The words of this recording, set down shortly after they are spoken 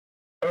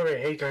Alright,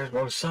 hey guys,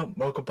 what's up?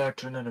 Welcome back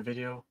to another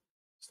video.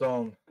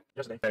 So,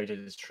 yesterday I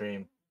did this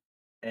stream,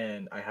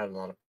 and I had a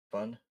lot of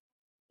fun.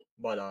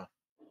 But,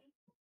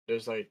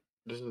 this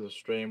is a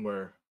stream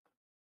where,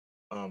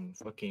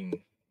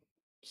 fucking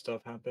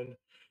stuff happened,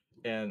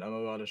 and I'm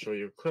about to show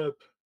you a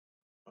clip,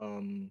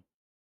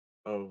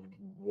 of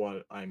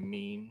what I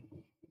mean,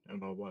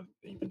 about what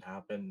even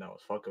happened. That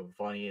was fucking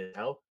funny as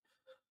hell.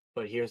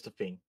 But here's the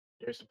thing.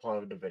 Here's the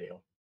part of the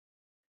video.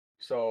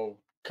 So,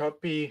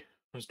 Cuppy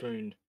was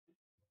doing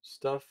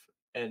stuff,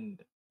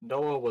 and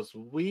Noah was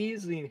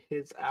wheezing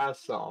his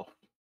ass off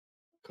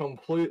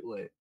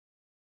completely.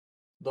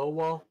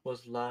 Noah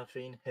was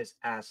laughing his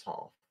ass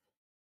off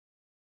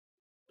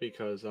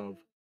because of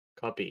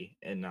Cuppy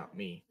and not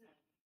me.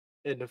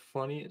 And the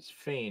funniest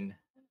thing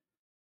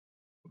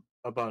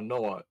about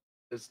Noah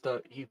is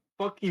that he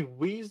fucking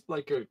wheezed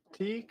like a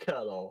tea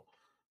kettle.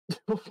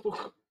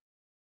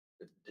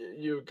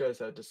 You guys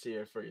have to see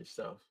it for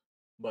yourself.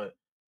 But,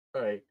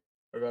 alright,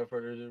 without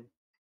further ado,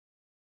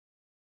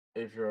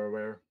 if you're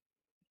aware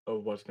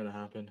of what's gonna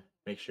happen,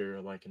 make sure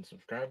you like and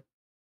subscribe.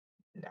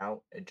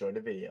 Now, enjoy the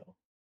video.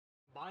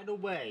 By the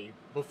way,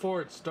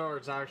 before it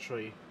starts,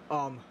 actually,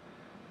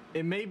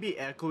 it may be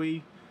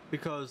echoey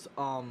because,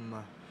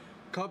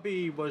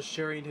 Cubby was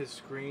sharing his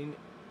screen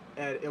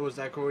and it was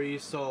echoey,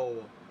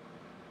 so,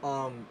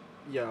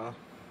 yeah.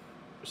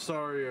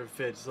 Sorry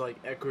if it's,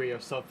 like, echoey or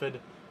something.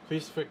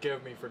 Please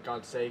forgive me for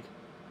God's sake.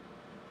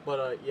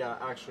 But, yeah,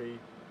 actually,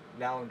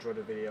 now enjoy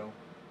the video.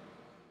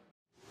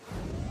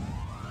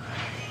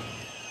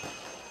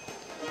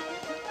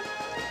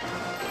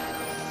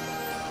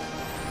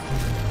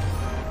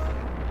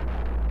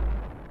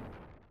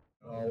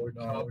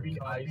 Copy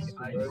ice.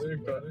 Okay,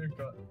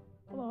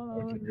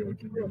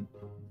 go.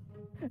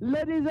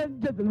 Ladies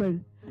and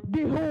gentlemen,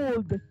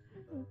 behold,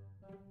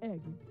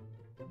 egg.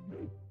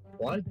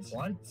 What?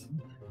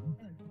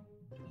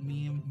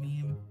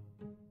 Meme.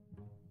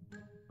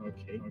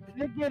 Okay.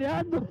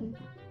 Legerando.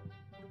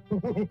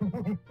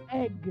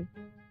 Egg.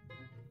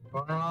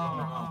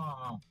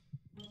 Ah.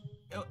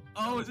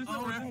 Oh, is this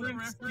a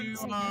reference to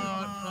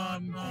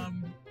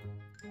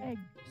Egg.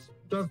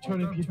 Stop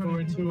turning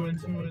people into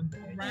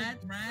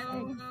Rat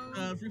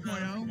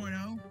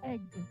 3.0?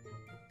 Egg.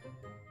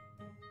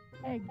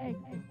 Egg.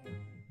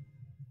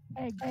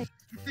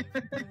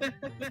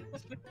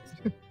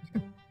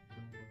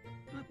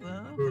 What the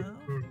hell?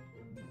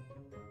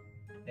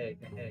 Egg.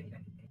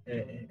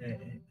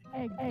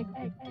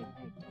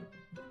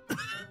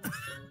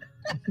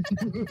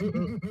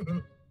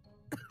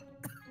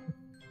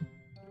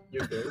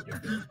 You're good.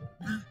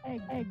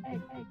 Egg.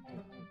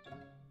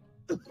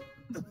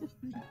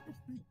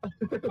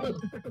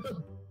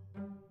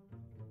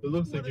 It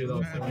looks like you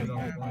lost Egg.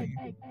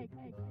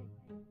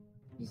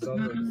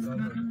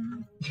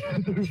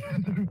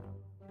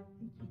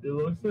 It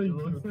looks like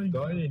you're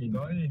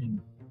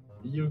dying.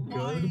 You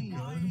good?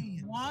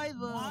 Why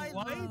though?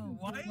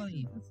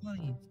 Why? It's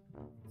funny.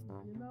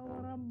 You know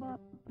what I'm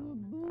about to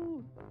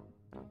do?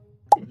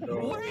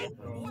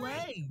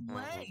 Wait.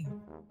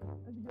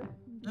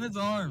 In his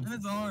arms.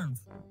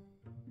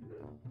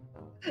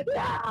 Egg.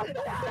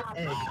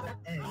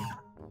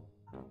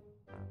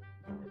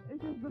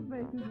 It's just the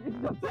faces. It's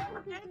the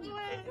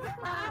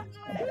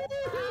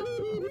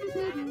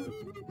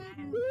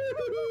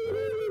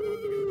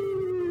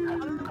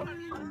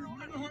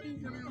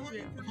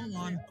Hold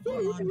on.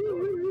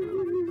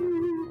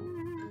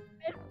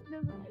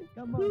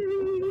 Come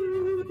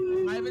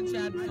on. I have a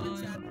chat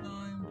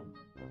time.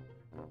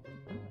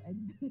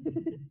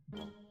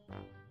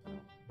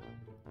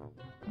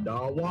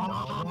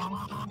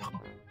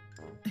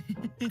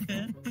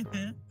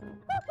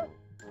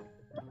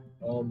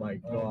 Oh my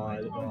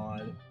god.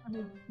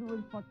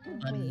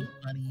 Funny.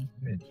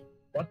 Snitch.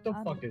 What the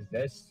fuck is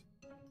this?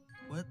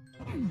 What?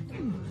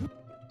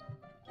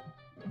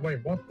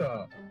 Wait, what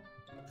the?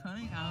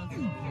 Cutting out.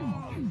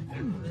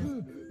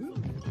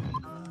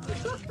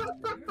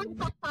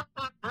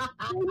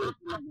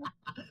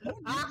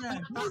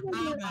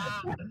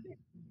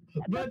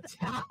 The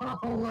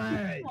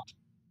talent!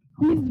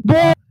 He's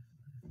dead.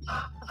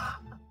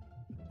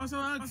 So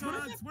Alex,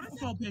 what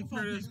if I'll pay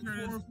for this?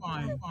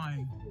 Fine.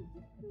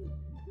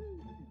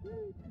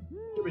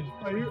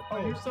 Are you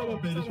son of a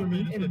bitch for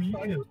me? Egg.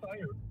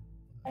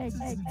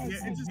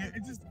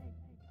 It just.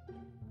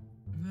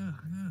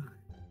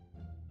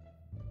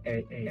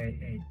 Hey.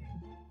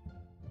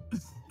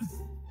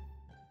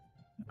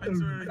 I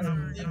swear to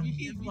God, if you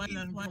keep playing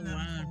that for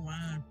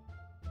whack.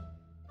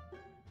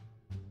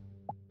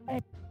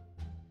 Egg.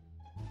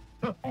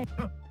 I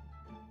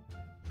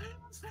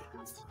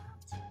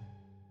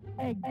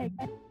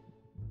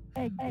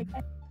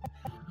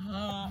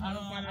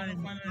don't find it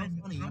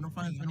funny. I don't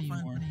find it funny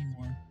anymore.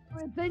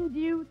 Send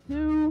you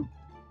to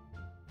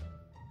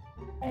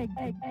egg.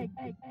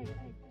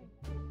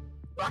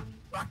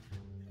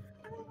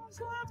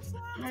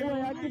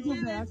 Oh, I can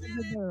do that.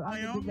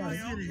 I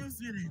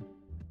almost did it.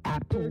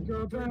 Apple.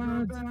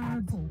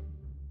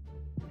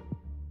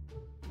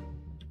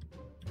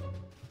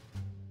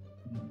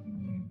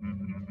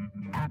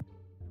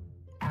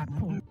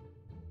 Apple.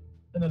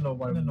 don't know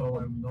why I'm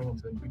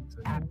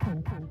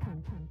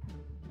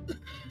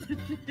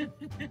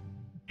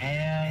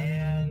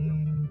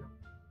And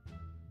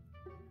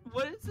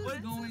What is this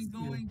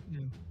going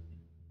to?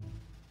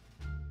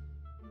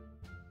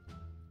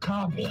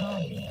 copy.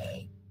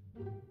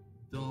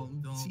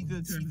 Don't see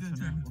the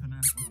turn.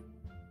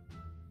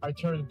 I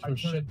turned to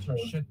shit turn.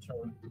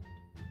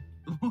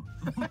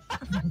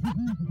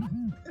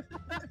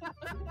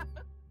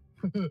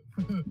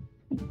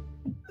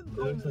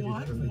 Looks like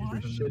What? it turned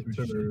into shit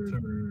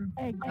turn.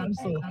 I'm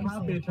so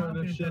happy it turned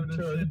into shit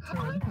turn.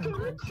 I'm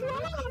gonna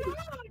cry.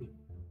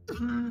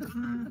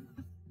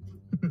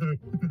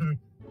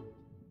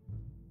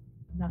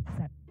 Not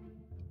set.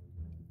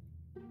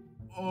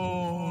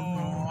 Oh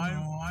no,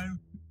 I'm.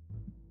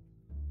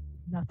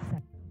 Not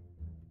set.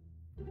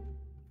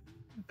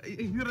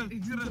 He's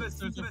gonna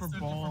search for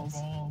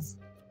balls.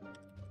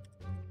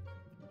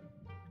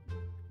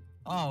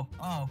 Oh.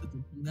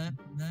 Net.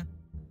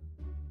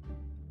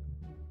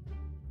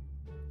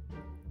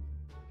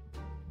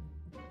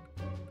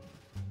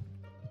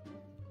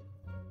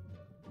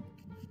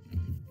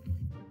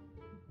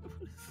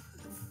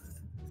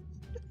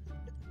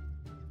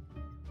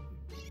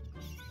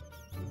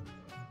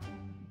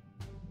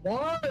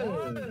 What?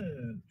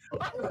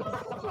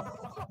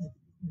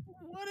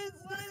 What is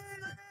this?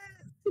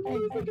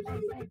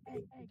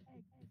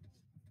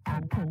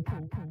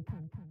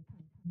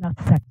 Not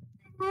set.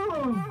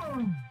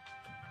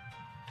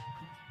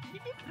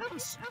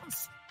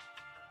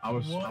 I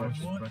was What?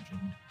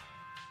 stretching.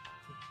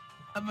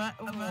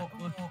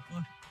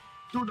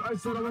 Dude, I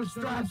said I was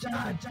stretching.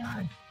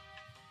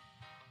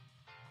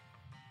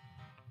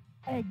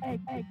 Egg.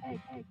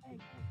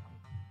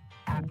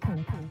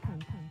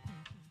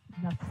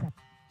 Not set.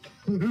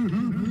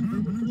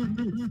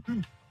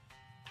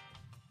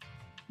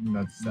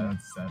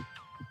 That's sad.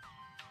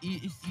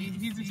 He's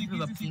searching for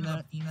the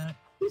peanut.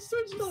 He's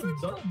searching for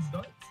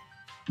nuts.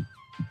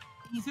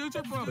 He's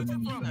searching for a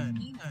peanut.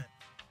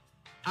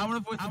 I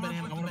want to voice the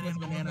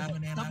banana.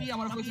 Puppy, I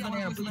want to voice the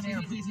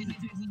banana. Please.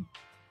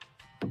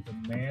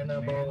 Banana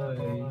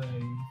boy.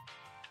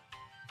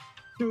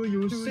 Do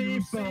you see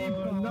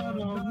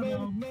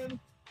banana man?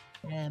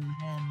 Man.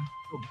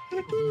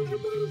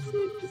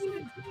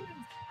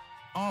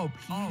 Oh,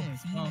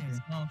 penis.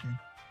 Okay.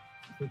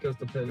 Because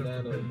the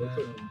banana.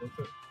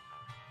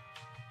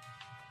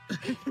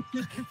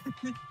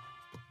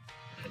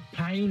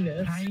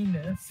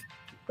 Penis.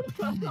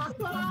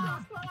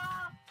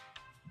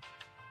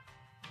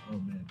 Oh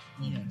man.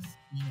 Yes.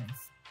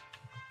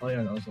 Oh yeah,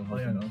 and also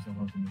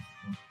hosting this.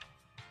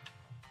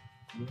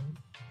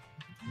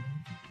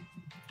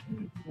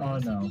 Oh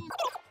no.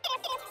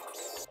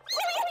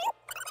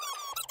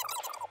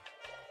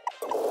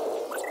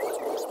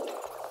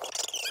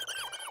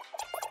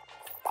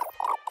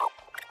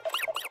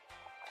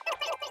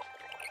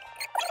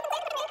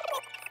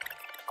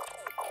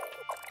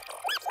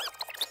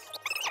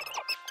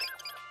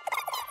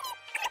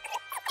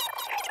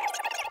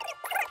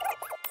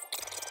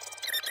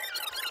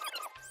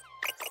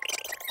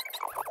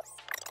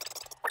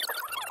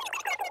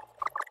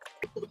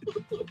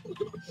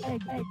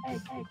 Egg.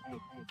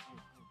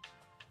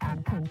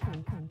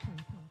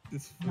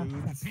 This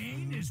food.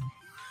 Penis.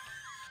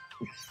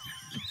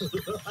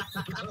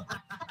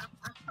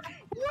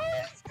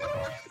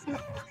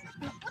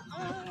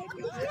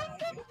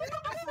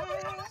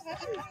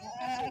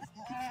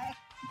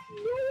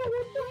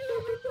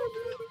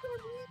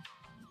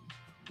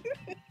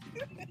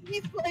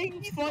 He's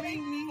playing funny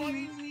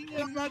memes.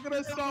 I'm not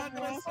gonna stop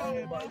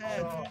laughing.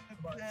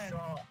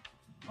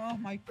 Oh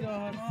my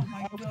god.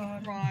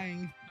 I'm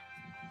crying.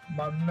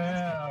 My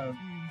man.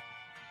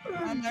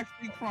 I'm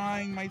actually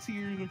crying. My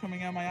tears are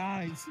coming out my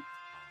eyes.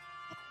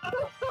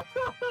 Oh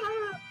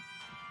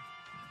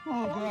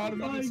god, I'm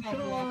not gonna stop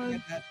laughing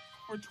at that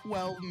for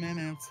 12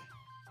 minutes.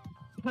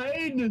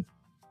 Pain.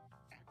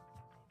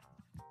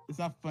 It's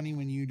not funny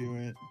when you do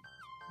it.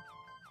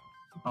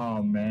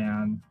 Oh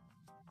man.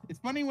 It's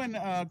funny when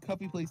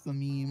Cuppy plays the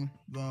meme,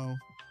 though.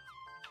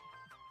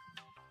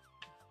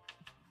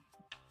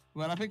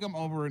 But I think I'm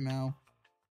over it now.